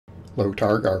Low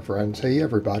Targar friends. Hey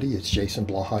everybody, it's Jason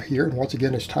Blaha here, and once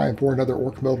again it's time for another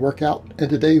Orc Mode workout, and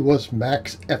today was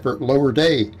max effort lower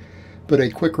day. But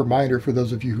a quick reminder for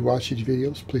those of you who watch these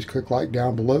videos, please click like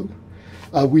down below.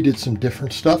 We did some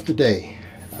different stuff today.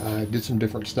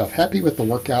 Happy with the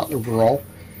workout overall.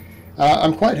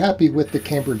 I'm quite happy with the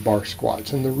cambered bar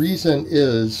squats, and the reason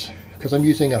is because I'm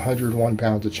using 101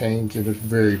 pounds of chains and there's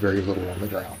very, very little on the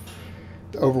ground.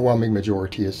 The overwhelming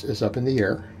majority is up in the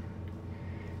air.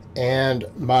 And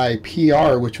my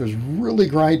PR, which was really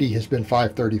grindy, has been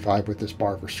 535 with this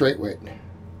bar for straight weight.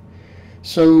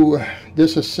 So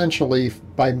this essentially,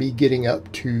 by me getting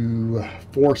up to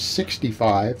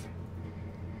 465,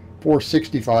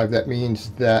 that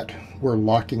means that we're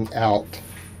locking out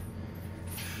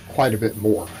quite a bit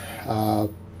more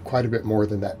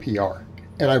than that PR.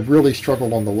 And I really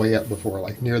struggled on the way up before,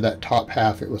 like near that top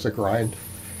half, it was a grind.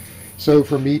 So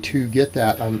for me to get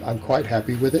that, I'm quite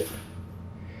happy with it.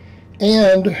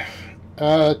 And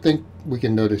I think we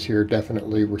can notice here,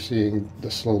 definitely we're seeing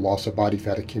the slow loss of body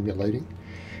fat accumulating.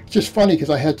 It's just funny because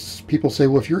I had people say,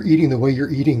 well, if you're eating the way you're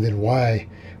eating, then why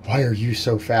are you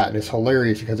so fat? And it's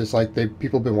hilarious because it's like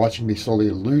people have been watching me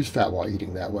slowly lose fat while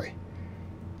eating that way.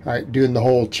 All right, doing the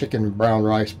whole chicken, brown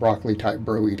rice, broccoli type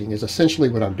bro eating is essentially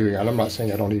what I'm doing. And I'm not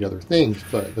saying I don't eat other things,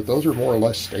 but those are more or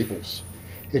less staples.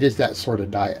 It is that sort of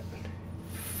diet.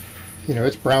 You know,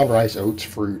 it's brown rice, oats,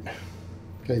 fruit.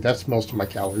 Okay, that's most of my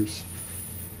calories.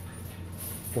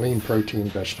 Lean protein,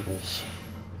 vegetables.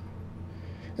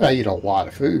 And I eat a lot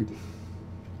of food.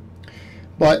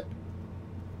 But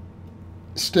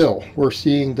still, we're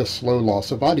seeing the slow loss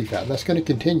of body fat, and that's going to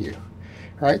continue.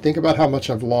 All right, think about how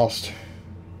much I've lost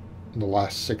in the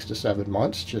last 6 to 7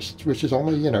 months, which is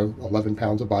only, 11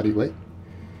 pounds of body weight.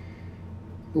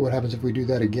 But what happens if we do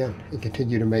that again and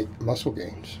continue to make muscle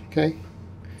gains? Okay,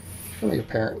 really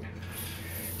apparent.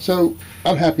 So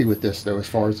I'm happy with this though as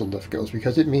far as the lift goes,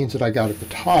 because it means that I got at the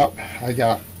top, I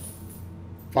got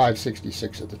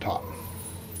 566 at the top.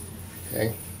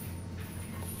 Okay.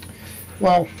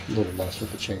 Well, a little less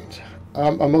with the chains.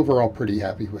 I'm overall pretty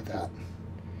happy with that.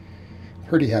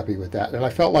 And I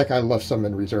felt like I left some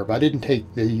in reserve. I didn't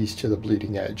take these to the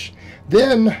bleeding edge.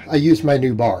 Then I used my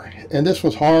new bar, and this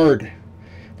was hard.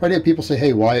 I've had people say,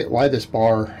 hey, why this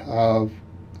bar?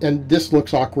 And this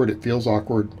looks awkward, it feels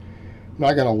awkward.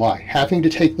 Not gonna lie, having to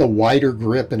take the wider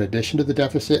grip in addition to the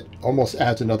deficit almost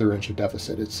adds another inch of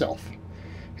deficit itself.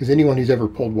 Because anyone who's ever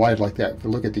pulled wide like that, if you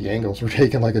look at the angles, we're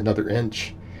taking like another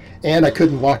inch. And I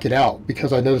couldn't lock it out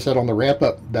because I noticed that on the ramp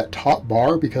up, that top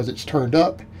bar, because it's turned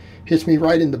up, hits me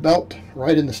right in the belt,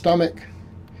 right in the stomach.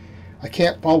 I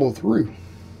can't follow through.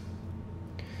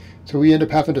 So we end up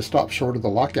having to stop short of the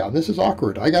lockout. And this is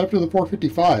awkward. I got up to the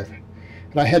 455.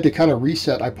 And I had to kind of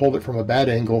reset. I pulled it from a bad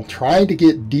angle, trying to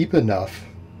get deep enough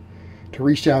to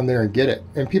reach down there and get it.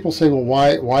 And people say, well,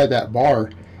 why that bar?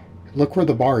 Look where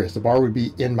the bar is. The bar would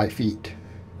be in my feet.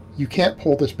 You can't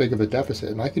pull this big of a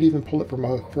deficit. And I could even pull it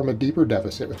from a deeper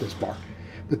deficit with this bar.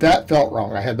 But that felt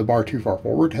wrong. I had the bar too far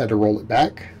forward, had to roll it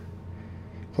back,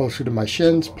 closer to my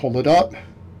shins, pull it up.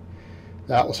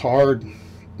 That was hard.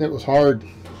 It was hard.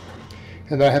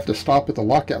 And then I have to stop at the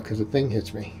lockout because the thing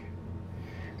hits me.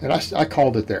 And I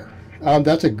called it there.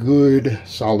 That's a good,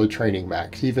 solid training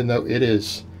max, even though it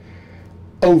is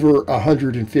over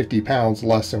 150 pounds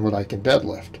less than what I can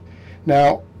deadlift.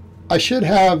 Now, I should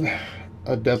have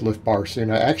a deadlift bar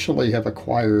soon. I actually have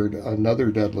acquired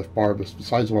another deadlift bar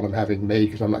besides the one I'm having made,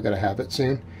 because I'm not going to have it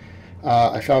soon.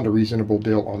 I found a reasonable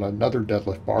deal on another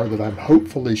deadlift bar that I'm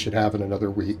hopefully should have in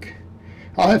another week.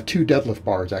 I'll have 2 deadlift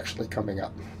bars actually coming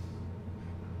up.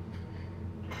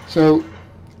 So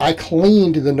I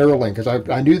cleaned the knurling because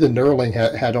I knew the knurling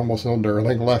had almost no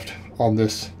knurling left on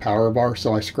this power bar,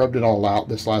 so I scrubbed it all out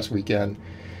this last weekend.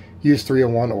 Used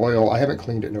 301 oil. I haven't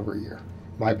cleaned it in over a year.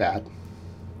 My bad.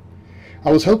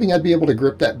 I was hoping I'd be able to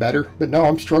grip that better, but no,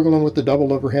 I'm struggling with the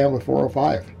double overhand with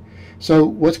 405. So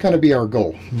what's going to be our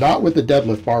goal? Not with the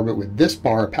deadlift bar, but with this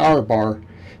bar, a power bar,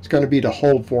 it's going to be to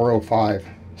hold 405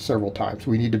 several times.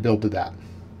 We need to build to that.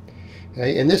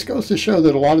 Okay, and this goes to show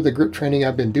that a lot of the grip training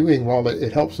I've been doing, while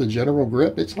it helps the general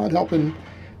grip, it's not helping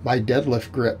my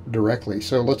deadlift grip directly.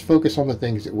 So let's focus on the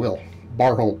things that will.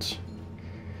 Bar holds.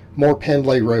 More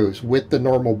pendlay rows with the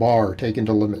normal bar taken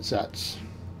to limit sets.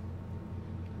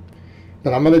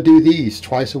 But I'm going to do these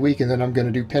twice a week, and then I'm going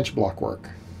to do pinch block work.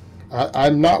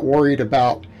 I'm not worried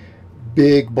about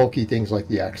big, bulky things like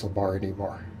the axle bar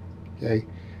anymore. Okay,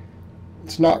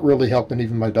 it's not really helping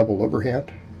even my double overhand.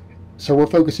 So we're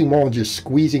focusing more on just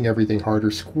squeezing everything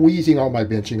harder, squeezing all my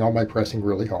benching, all my pressing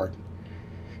really hard.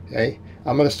 Okay,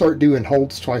 I'm going to start doing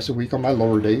holds twice a week on my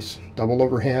lower days, double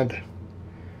overhand,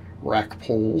 rack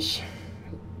pulls.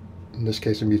 In this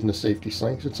case, I'm using the safety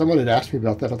slings. And someone had asked me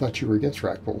about that. I thought you were against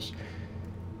rack pulls.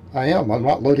 I am. I'm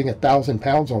not loading 1,000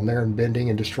 pounds on there and bending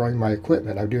and destroying my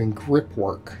equipment. I'm doing grip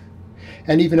work.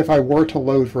 And even if I were to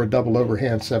load for a double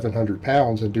overhand 700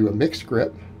 pounds and do a mixed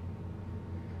grip,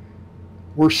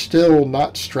 we're still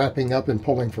not strapping up and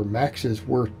pulling for maxes.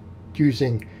 We're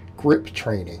using grip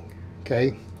training.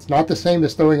 Okay? It's not the same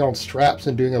as throwing on straps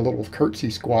and doing a little curtsy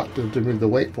squat to move the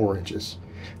weight 4 inches.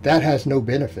 That has no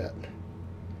benefit.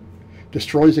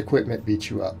 Destroys equipment, beats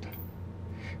you up.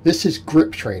 This is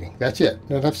grip training. That's it.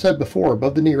 And I've said before,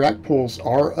 above the knee rack pulls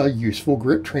are a useful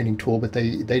grip training tool, but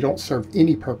they don't serve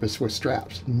any purpose with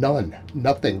straps. None.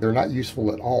 Nothing. They're not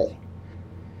useful at all.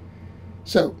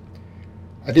 So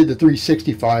I did the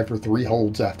 365 for 3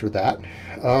 holds after that.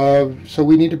 So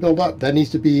we need to build up. That needs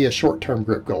to be a short-term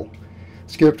grip goal.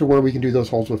 Let's get up to where we can do those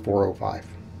holds with 405.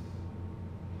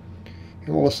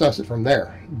 And we'll assess it from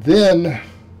there. Then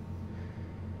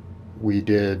we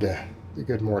did the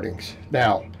good mornings.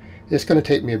 Now, it's going to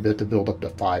take me a bit to build up to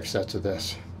 5 sets of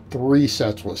this. 3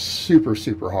 sets was super,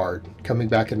 super hard. Coming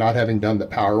back and not having done the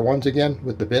power ones again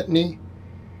with the bent knee.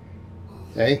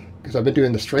 Okay, because I've been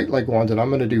doing the straight leg ones, and I'm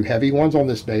going to do heavy ones on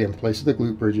this day in place of the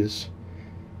glute bridges.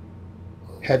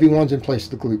 Heavy ones in place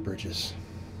of the glute bridges.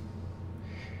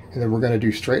 And then we're going to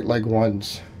do straight leg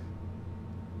ones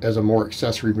as a more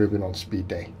accessory movement on speed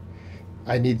day.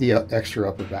 I need the extra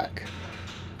upper back.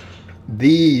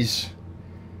 These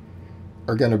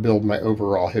are going to build my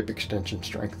overall hip extension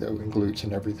strength, though, and glutes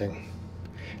and everything.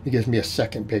 It gives me a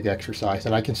second big exercise,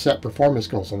 and I can set performance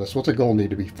goals on this. What's a goal need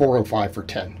to be? 405 for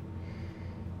 10.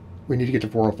 We need to get to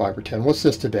 405 for 10. What's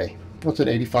this today? What's an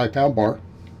 85-pound bar?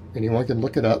 Anyone can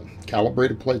look it up.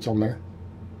 Calibrated plates on there.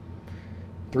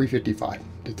 355.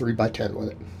 Did 3 by 10 with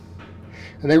it.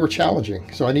 And they were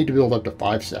challenging, so I need to build up to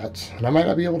 5 sets. And I might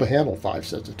not be able to handle 5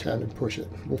 sets of 10 and push it.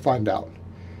 We'll find out.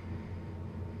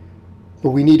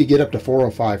 But we need to get up to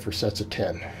 405 for sets of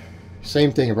 10.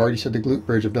 Same thing, I've already said the glute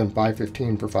bridge, I've done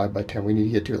 515 for 5 by 10. We need to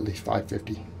get to at least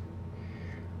 550.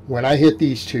 When I hit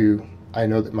these two, I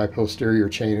know that my posterior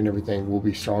chain and everything will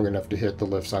be strong enough to hit the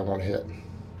lifts I want to hit.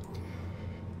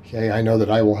 Okay, I know that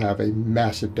I will have a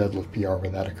massive deadlift PR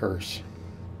when that occurs.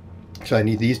 So I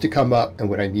need these to come up, and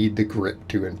when I need the grip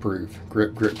to improve.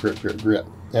 Grip, grip, grip, grip, grip.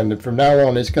 And then from now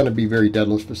on, it's going to be very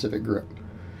deadlift specific grip.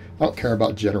 I don't care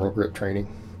about general grip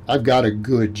training. I've got a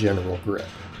good general grip.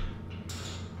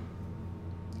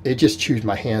 It just chews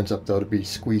my hands up, though, to be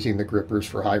squeezing the grippers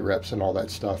for high reps and all that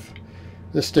stuff.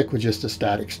 Let's stick with just the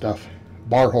static stuff.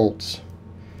 Bar holds,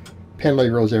 pen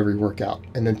leg rows every workout,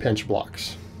 and then pinch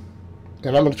blocks.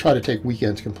 And I'm going to try to take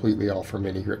weekends completely off from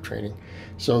any grip training,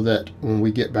 so that when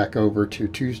we get back over to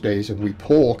Tuesdays and we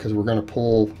pull, because we're going to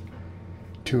pull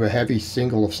to a heavy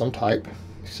single of some type,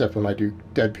 except when I do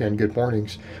dead pen good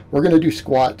mornings, we're going to do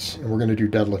squats and we're going to do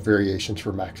deadlift variations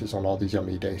for maxes on all these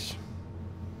yummy days.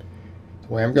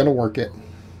 The way I'm going to work it,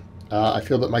 I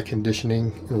feel that my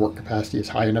conditioning and work capacity is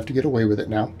high enough to get away with it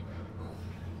now.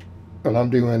 And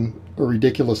I'm doing a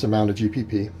ridiculous amount of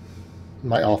GPP.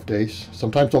 My off days,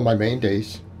 sometimes on my main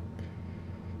days,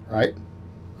 right?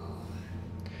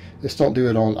 I don't do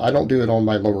it on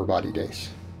my lower body days.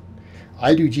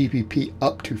 I do GPP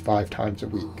up to 5 times a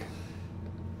week.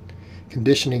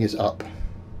 Conditioning is up.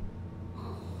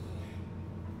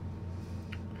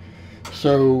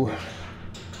 So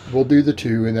we'll do the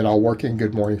 2, and then I'll work in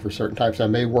good morning for certain types. I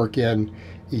may work in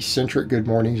eccentric good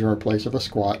mornings or in place of a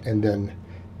squat, and then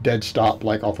dead stop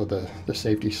like off of the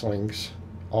safety slings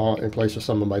in place of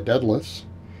some of my deadlifts.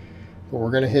 But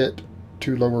we're going to hit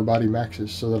 2 lower body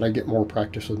maxes so that I get more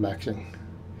practice with maxing.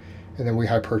 And then we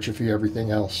hypertrophy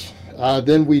everything else.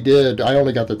 Then I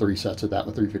only got the 3 sets of that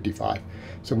with 355.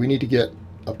 So we need to get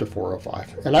up to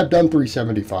 405. And I've done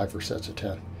 375 for sets of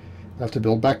 10. I have to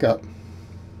build back up.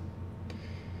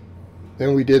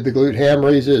 Then we did the glute ham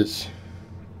raises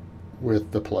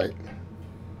with the plate.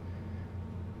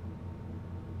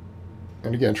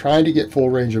 And again, trying to get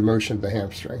full range of motion of the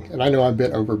hamstring. And I know I'm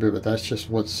bent over a bit, but that's just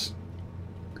what's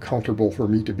comfortable for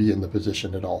me to be in the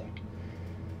position at all.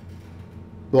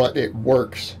 But it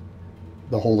works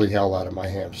the holy hell out of my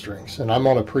hamstrings. And I'm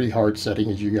on a pretty hard setting,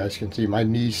 as you guys can see. My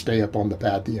knees stay up on the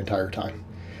pad the entire time.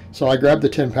 So I grabbed the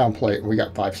 10-pound plate, and we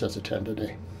got 5 sets of 10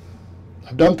 today.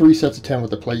 I've done 3 sets of 10 with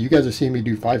the plate. You guys have seen me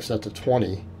do 5 sets of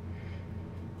 20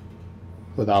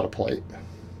 without a plate.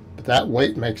 But that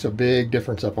weight makes a big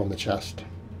difference up on the chest.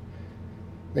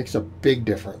 Makes a big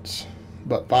difference.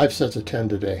 But 5 sets of 10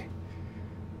 today.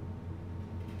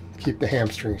 Keep the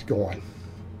hamstrings going.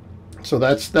 So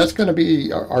that's going to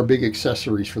be our big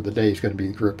accessories for the day. Is going to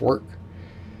be grip work,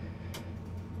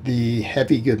 the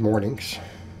heavy good mornings,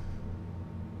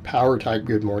 power type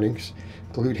good mornings,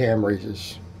 glute ham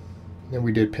raises. Then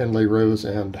we did pendlay rows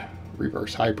and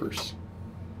reverse hypers.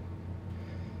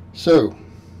 So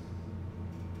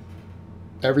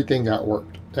everything got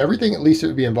worked. Everything, at least, it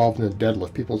would be involved in the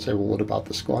deadlift. People would say, well, what about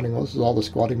the squatting? Well, this is all the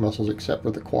squatting muscles except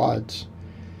for the quads.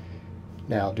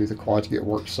 Now, do the quads get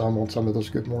worked some on some of those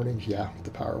good mornings? Yeah,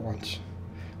 the power ones.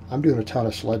 I'm doing a ton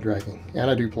of sled dragging,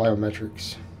 and I do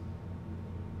plyometrics.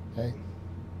 Okay.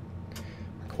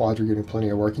 My quads are getting plenty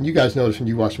of work. And you guys notice when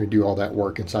you watch me do all that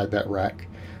work inside that rack,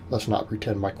 let's not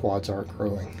pretend my quads aren't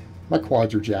growing. My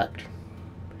quads are jacked.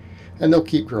 And they'll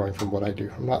keep growing from what I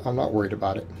do. I'm not worried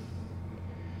about it.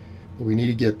 But we need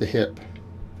to get the hip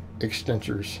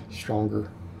extensors stronger.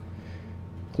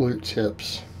 Glutes,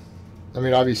 hips. I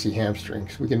mean, obviously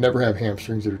hamstrings. We can never have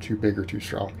hamstrings that are too big or too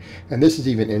strong. And this is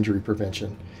even injury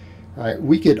prevention. All right,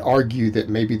 we could argue that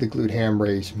maybe the glute ham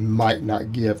raise might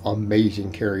not give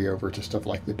amazing carryover to stuff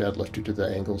like the deadlift due to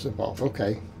the angles involved.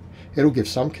 Okay, it'll give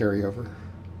some carryover.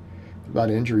 What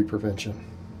about injury prevention?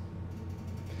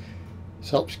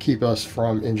 This helps keep us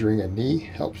from injuring a knee,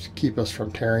 helps keep us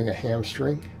from tearing a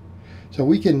hamstring. So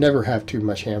we can never have too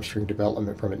much hamstring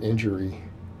development from an injury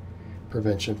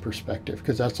prevention perspective,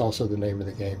 because that's also the name of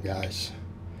the game, guys.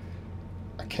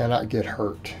 I cannot get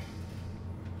hurt.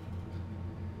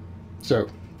 So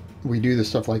we do this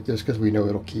stuff like this because we know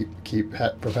it'll keep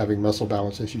from having muscle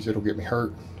balance issues. It'll get me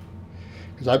hurt.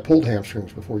 Because I pulled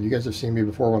hamstrings before. You guys have seen me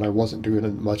before when I wasn't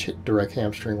doing much direct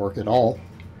hamstring work at all.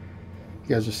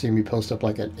 You guys have seen me post up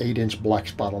like an 8-inch black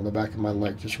spot on the back of my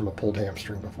leg just from a pulled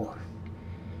hamstring before.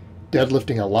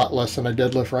 Deadlifting a lot less than I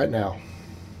deadlift right now.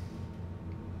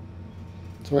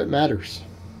 So it matters.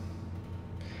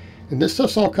 And this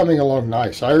stuff's all coming along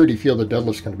nice. I already feel the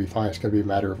deadlift's going to be fine. It's going to be a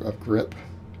matter of grip.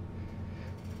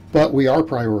 But we are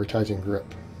prioritizing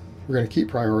grip. We're going to keep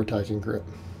prioritizing grip.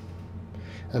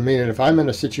 I mean, if I'm in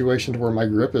a situation where my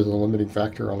grip is a limiting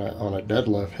factor on a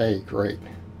deadlift, hey, great.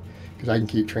 Because I can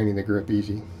keep training the grip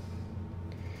easy.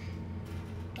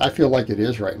 I feel like it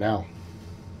is right now.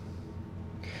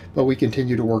 But we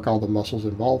continue to work all the muscles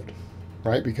involved,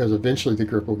 right? Because eventually the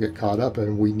grip will get caught up,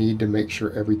 and we need to make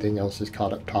sure everything else is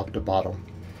caught up top to bottom.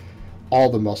 All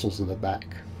the muscles in the back,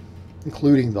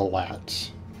 including the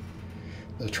lats,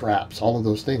 the traps, all of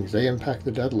those things, they impact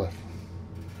the deadlift.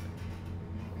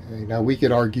 Okay, now we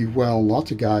could argue, well,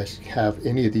 lots of guys have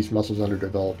any of these muscles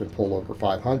underdeveloped and pull over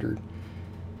 500.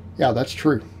 Yeah, that's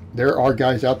true. There are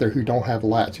guys out there who don't have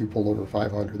lats who pull over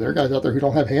 500. There are guys out there who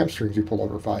don't have hamstrings who pull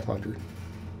over 500.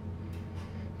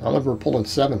 None of them are pulling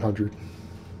 700.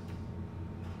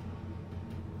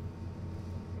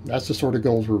 That's the sort of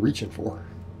goals we're reaching for.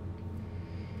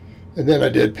 And then I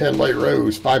did pendlay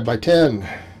rows, 5x10,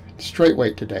 straight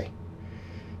weight today.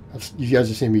 You guys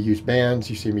have seen me use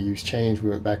bands. You see me use chains. We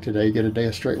went back today, get a day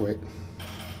of straight weight.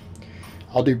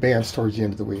 I'll do bands towards the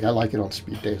end of the week. I like it on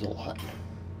speed days a lot.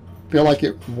 Feel like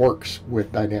it works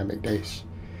with dynamic days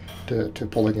to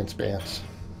pull against bands.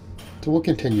 So we'll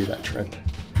continue that trend.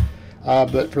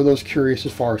 But for those curious,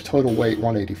 as far as total weight,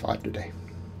 185 today.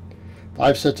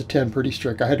 5 sets of 10, pretty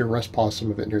strict. I had to rest pause some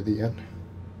of it near the end.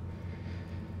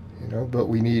 You know, but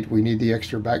we need the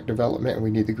extra back development, and we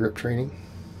need the grip training.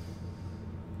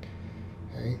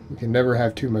 Okay, we can never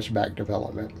have too much back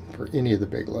development for any of the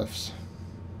big lifts.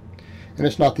 And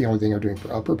it's not the only thing I'm doing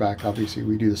for upper back. Obviously,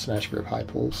 we do the snatch grip high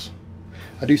pulls.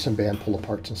 I do some band pull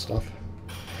aparts and stuff.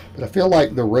 But I feel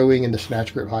like the rowing and the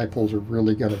snatch grip high pulls are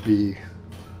really going to be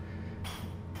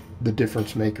the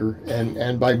difference maker.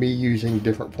 And by me using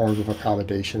different forms of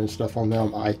accommodation and stuff on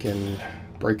them, I can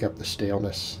break up the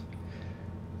staleness.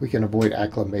 We can avoid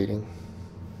acclimating.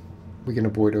 We can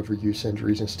avoid overuse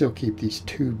injuries and still keep these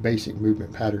two basic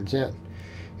movement patterns in.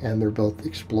 And they're both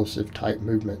explosive type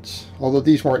movements. Although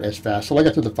these weren't as fast. So I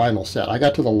got to the final set. I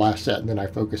got to the last set, and then I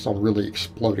focused on really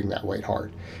exploding that weight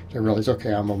hard. So I realized,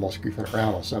 okay, I'm almost goofing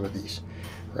around on some of these.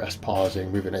 Rest,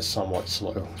 pausing, moving it somewhat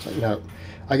slow. It's like, no.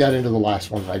 I got into the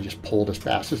last one, and I just pulled as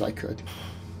fast as I could.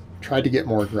 Tried to get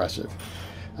more aggressive.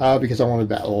 Because I wanted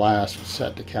that last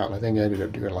set to count. I think I ended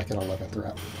up doing like an 11th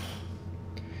rep.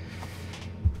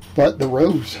 But the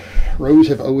rows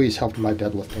have always helped my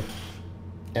deadlifting.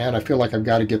 And I feel like I've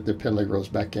got to get the pendlay rows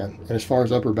back in. And as far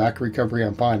as upper back recovery,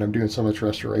 I'm fine. I'm doing so much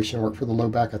restoration work for the low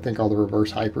back. I think all the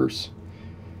reverse hypers,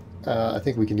 I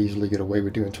think we can easily get away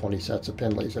with doing 20 sets of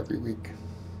pendlays every week.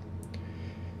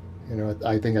 You know,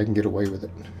 I think I can get away with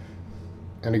it.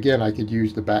 And again, I could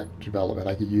use the back development.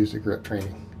 I could use the grip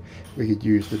training. We could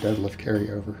use the deadlift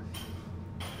carryover.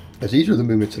 Because these are the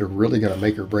movements that are really going to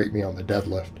make or break me on the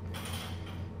deadlift.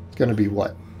 It's going to be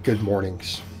what? Good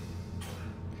mornings.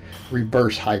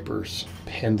 Reverse hypers,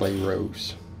 pendlay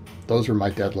rows. Those are my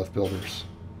deadlift builders.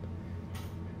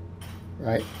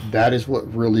 right? That is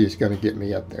what really is going to get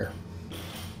me up there.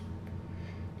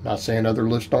 Not saying other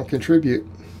lifts don't contribute,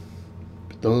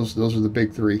 but those are the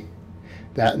big three.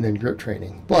 That and then grip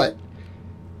training. But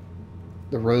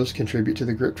the rows contribute to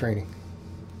the grip training,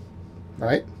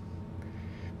 right?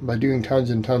 By doing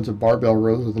tons and tons of barbell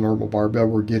rows with a normal barbell,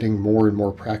 we're getting more and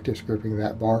more practice gripping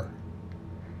that bar.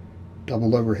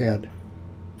 Double overhand,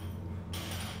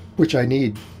 which I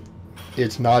need.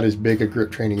 It's not as big a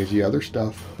grip training as the other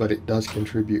stuff, but it does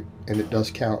contribute, and it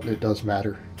does count, and it does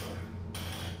matter.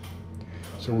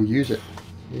 So we'll use it.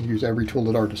 We'll use every tool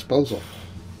at our disposal.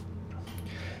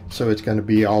 So it's going to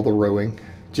be all the rowing,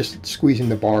 just squeezing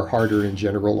the bar harder in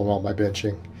general on all my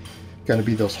benching. Going to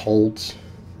be those holds,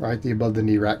 right? The above the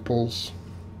knee rack pulls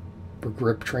for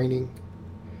grip training.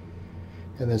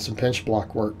 And then some pinch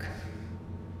block work.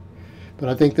 But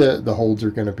I think the holds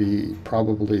are going to be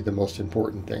probably the most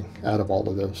important thing out of all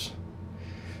of those.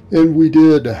 And we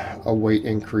did a weight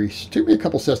increase. Took me a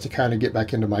couple sets to kind of get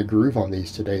back into my groove on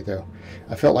these today, though.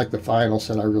 I felt like the final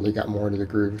set I really got more into the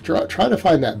groove. Trying to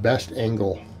find that best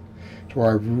angle to where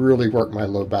I really work my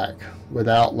low back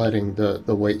without letting the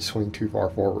weight swing too far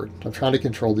forward. I'm trying to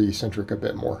control the eccentric a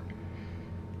bit more.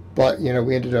 But, you know,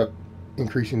 we ended up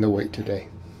increasing the weight today.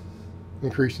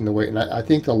 And I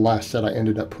think the last set I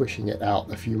ended up pushing it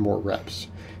out a few more reps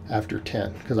after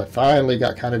 10, because I finally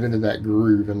got kind of into that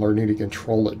groove and learning to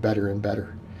control it better and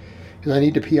better. Because I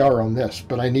need to PR on this,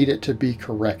 but I need it to be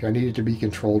correct. I need it to be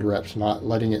controlled reps, not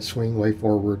letting it swing way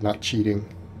forward, not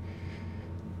cheating.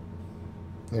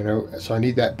 You know, so I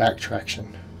need that back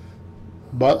traction.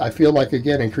 But I feel like,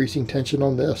 again, increasing tension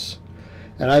on this.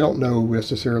 And I don't know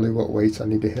necessarily what weights I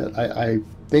need to hit. I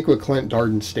think with Clint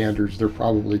Darden's standards, they're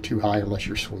probably too high unless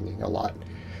you're swinging a lot.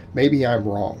 Maybe I'm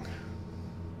wrong.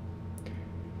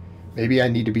 Maybe I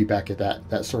need to be back at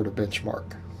that sort of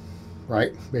benchmark,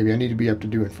 right? Maybe I need to be up to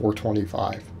doing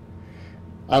 425.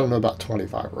 I don't know about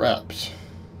 25 reps.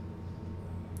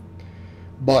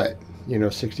 But, you know,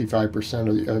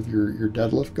 65% of your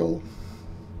deadlift goal.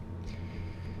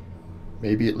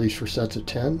 Maybe at least for sets of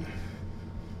 10.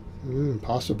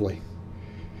 Possibly.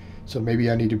 So maybe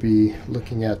I need to be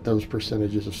looking at those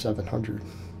percentages of 700.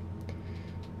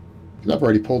 I've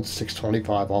already pulled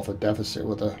 625 off a deficit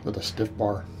with a stiff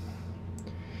bar.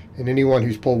 And anyone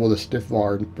who's pulled with a stiff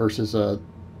bar versus a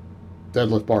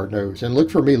deadlift bar knows. And look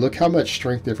for me, look how much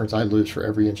strength difference I lose for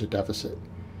every inch of deficit.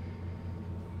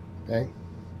 Okay?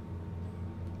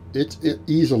 It's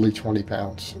easily 20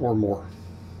 pounds or more.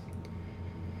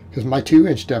 Because my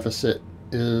 2-inch deficit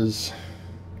is,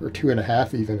 or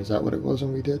 2.5 even, is that what it was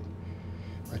when we did?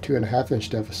 My 2.5-inch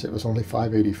deficit was only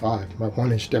 585. My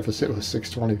 1-inch deficit was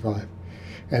 625.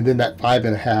 And then that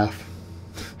 5.5,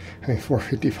 I mean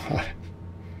 455.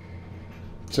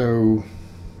 So,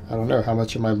 I don't know, how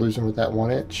much am I losing with that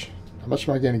 1 inch? How much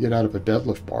am I going to get out of a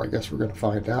deadlift bar? I guess we're going to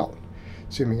find out,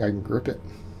 assuming I can grip it.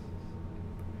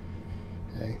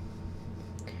 Okay.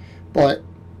 But,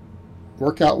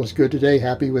 workout was good today,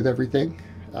 happy with everything.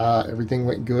 Everything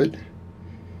went good.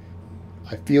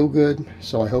 I feel good,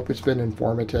 so I hope it's been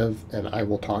informative, and I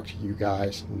will talk to you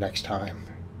guys next time.